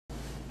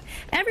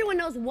Everyone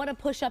knows what a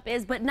push-up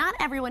is, but not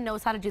everyone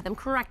knows how to do them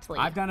correctly.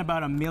 I've done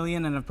about 1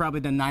 million, and I've probably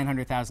done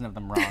 900,000 of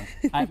them wrong.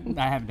 I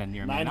haven't done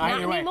near a million.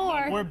 Not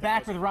anymore. We're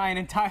back with Ryan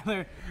and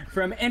Tyler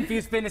from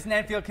Infuse Fitness in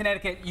Enfield,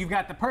 Connecticut. You've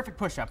got the perfect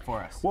push-up for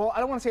us. Well, I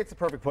don't want to say it's the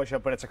perfect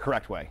push-up, but it's a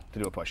correct way to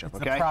do a push-up,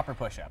 okay? The proper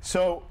push-up.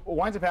 So what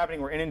winds up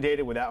happening, we're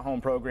inundated with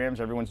at-home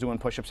programs. Everyone's doing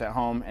push-ups at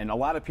home, and a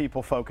lot of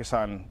people focus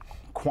on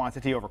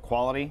quantity over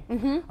quality,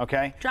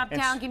 okay? Drop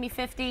down, give me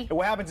 50.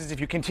 What happens is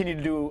if you continue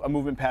to do a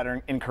movement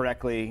pattern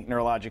incorrectly,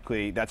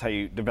 neurologically, that's how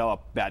you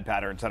develop bad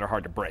patterns that are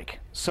hard to break.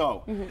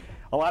 So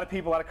a lot of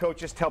people, a lot of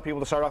coaches tell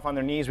people to start off on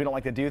their knees. We don't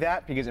like to do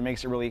that because it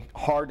makes it really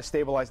hard to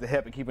stabilize the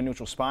hip and keep a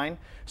neutral spine.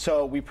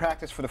 So we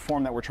practice for the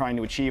form that we're trying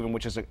to achieve, and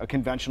which is a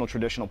conventional,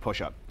 traditional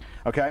push-up,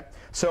 okay?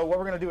 So what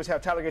we're going to do is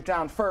have Tyler get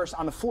down first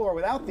on the floor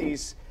without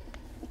these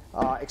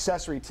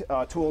accessory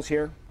tools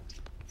here.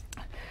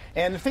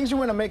 And the things you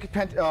want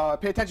to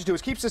pay attention to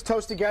is keeps his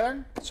toes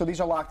together, so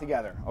these are locked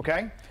together,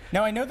 okay?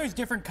 Now, I know there's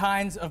different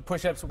kinds of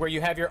push-ups where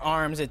you have your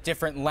arms at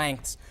different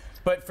lengths,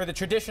 but for the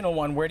traditional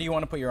one, where do you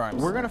want to put your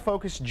arms? We're going to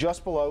focus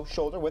just below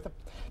shoulder width,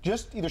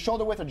 just either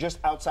shoulder width or just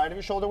outside of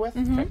your shoulder width,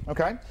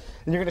 okay? And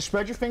you're going to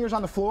spread your fingers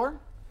on the floor,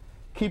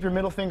 keep your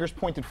middle fingers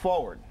pointed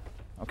forward,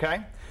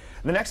 okay?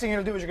 The next thing you're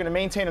going to do is you're going to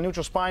maintain a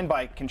neutral spine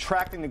by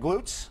contracting the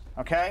glutes,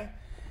 okay?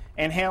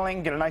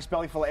 Inhaling, get a nice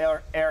belly full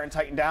of air and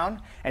tighten down.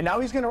 And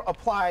now he's going to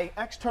apply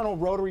external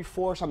rotary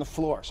force on the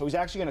floor. So he's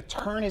actually going to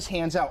turn his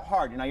hands out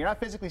hard. Now, you're not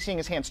physically seeing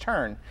his hands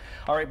turn,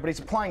 all right, but he's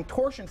applying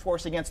torsion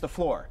force against the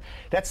floor.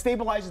 That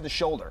stabilizes the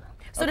shoulder.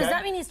 So does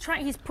that mean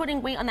he's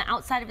putting weight on the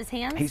outside of his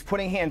hands? He's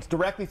putting hands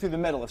directly through the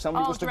middle. If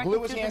somebody was to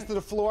glue his hands to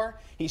the floor,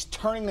 he's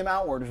turning them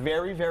outward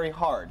very, very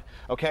hard,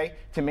 okay,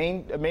 to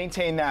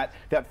maintain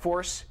that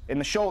force in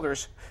the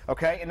shoulders,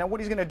 okay? And then what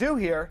he's going to do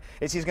here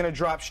is he's going to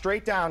drop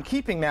straight down,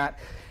 keeping that.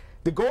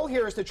 The goal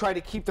here is to try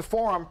to keep the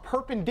forearm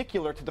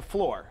perpendicular to the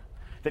floor.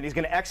 Then he's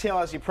going to exhale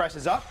as he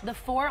presses up. The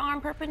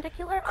forearm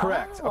perpendicular?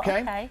 Correct, oh,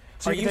 okay?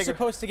 So are you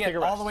supposed to get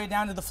all the way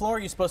down to the floor? Or are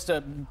you supposed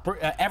to,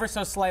 ever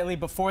so slightly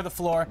before the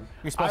floor,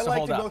 you're supposed to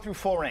hold up? I like to go through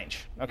full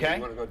range, okay? Yeah,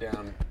 you want to go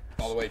down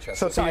all the way chest.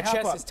 So your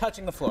chest is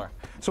touching the floor.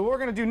 So what we're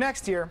going to do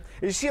next here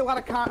is you see a lot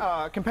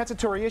of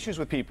compensatory issues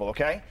with people,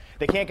 okay?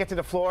 They can't get to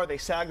the floor, they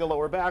sag the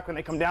lower back. When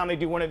they come down, they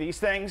do one of these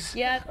things,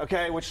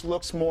 okay, which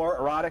looks more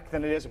erotic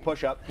than it is a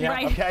push-up,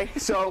 okay?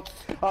 So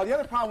the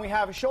other problem we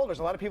have is shoulders.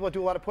 A lot of people that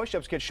do a lot of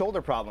push-ups get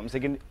shoulder problems. They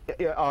get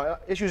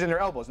issues in their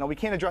elbows. Now, we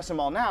can't address them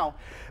all now,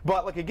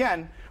 but like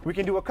again, we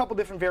can do a couple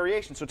different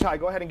variations. So Ty,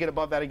 go ahead and get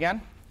above that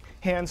again.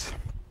 Hands.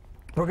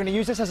 We're going to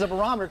use this as a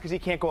barometer because he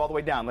can't go all the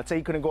way down. Let's say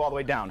he couldn't go all the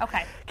way down.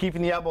 Okay.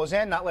 Keeping the elbows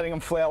in, not letting them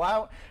flail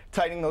out,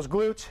 tightening those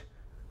glutes,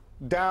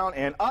 down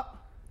and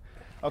up.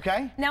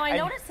 Okay? Now I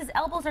noticed his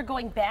elbows are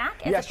going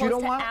back as yes,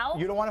 opposed to out.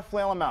 You don't want to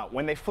flail them out.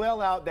 When they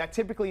flail out, that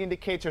typically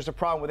indicates there's a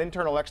problem with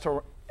internal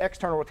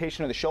external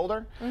rotation of the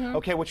shoulder.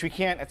 Okay, which we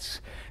can't.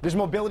 There's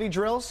mobility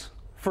drills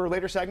for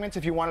later segments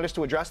if you wanted us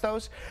to address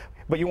those,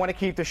 but you want to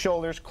keep the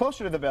shoulders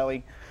closer to the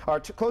belly or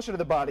closer to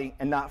the body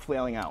and not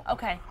flailing out.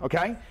 Okay.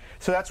 Okay?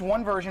 So that's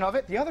one version of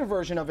it. The other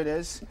version of it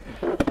is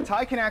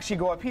Ty can actually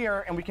go up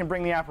here and we can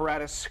bring the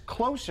apparatus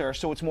closer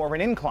so it's more of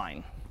an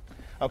incline.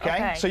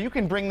 Okay? So you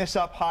can bring this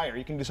up higher.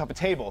 You can do this up a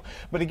table.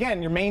 But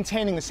again, you're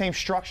maintaining the same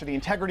structure. The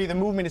integrity of the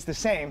movement is the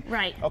same.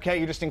 Right. Okay?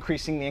 You're just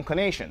increasing the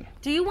inclination.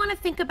 Do you want to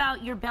think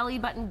about your belly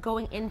button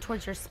going in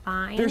towards your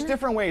spine? There's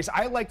different ways.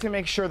 I like to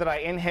make sure that I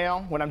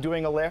inhale when I'm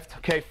doing a lift,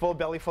 okay, full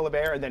belly full of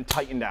air, and then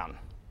tighten down.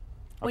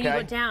 When you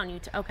go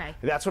down, okay.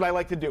 That's what I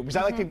like to do because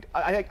I like to.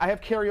 I have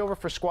carryover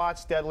for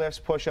squats,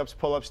 deadlifts, push-ups,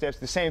 pull-ups, dips.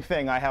 The same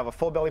thing. I have a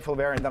full belly full of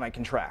air, and then I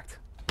contract.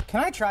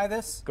 Can I try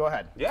this? Go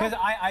ahead. Yeah. Because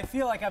I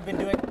feel like I've been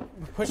doing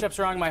push-ups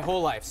wrong my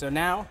whole life. So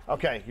now.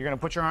 Okay, you're gonna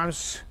put your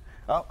arms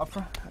up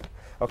front.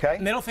 Okay.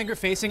 Middle finger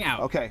facing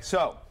out. Okay,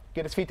 so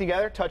get his feet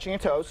together, touching your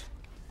toes.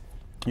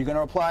 You're going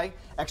to apply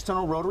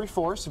external rotary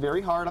force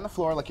very hard on the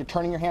floor, like you're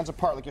turning your hands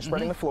apart, like you're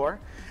spreading the floor,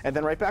 and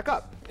then right back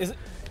up. Is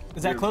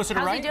that closer to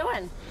right? How's he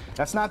doing?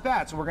 That's not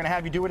bad. So we're going to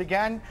have you do it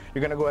again.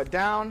 You're going to go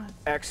down,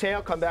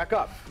 exhale, come back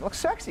up. Looks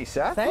sexy,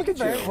 Seth. Thank you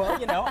very well.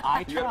 You know,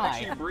 I You gotta make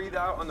sure try. you breathe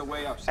out on the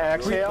way up. Seth.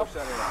 Exhale. Really push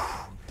that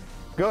out.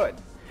 Good.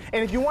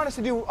 And if you want us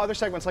to do other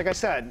segments, like I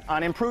said,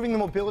 on improving the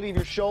mobility of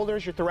your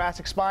shoulders, your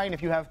thoracic spine,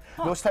 if you have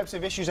those types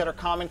of issues that are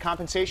common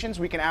compensations,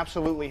 we can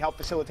absolutely help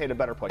facilitate a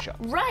better push-up.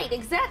 Right,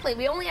 exactly.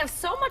 We only have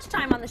so much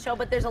time on the show,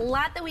 but there's a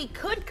lot that we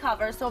could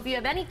cover. So if you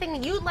have anything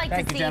that you'd like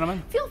to see,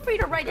 gentlemen. feel free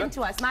to write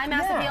into us.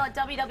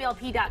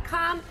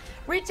 MyMassappeal@WWLP.com.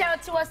 Reach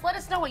out to us. Let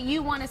us know what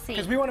you want to see.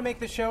 Because we want to make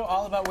the show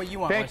all about what you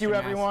want. Thank you,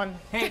 everyone.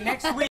 Hey, next week.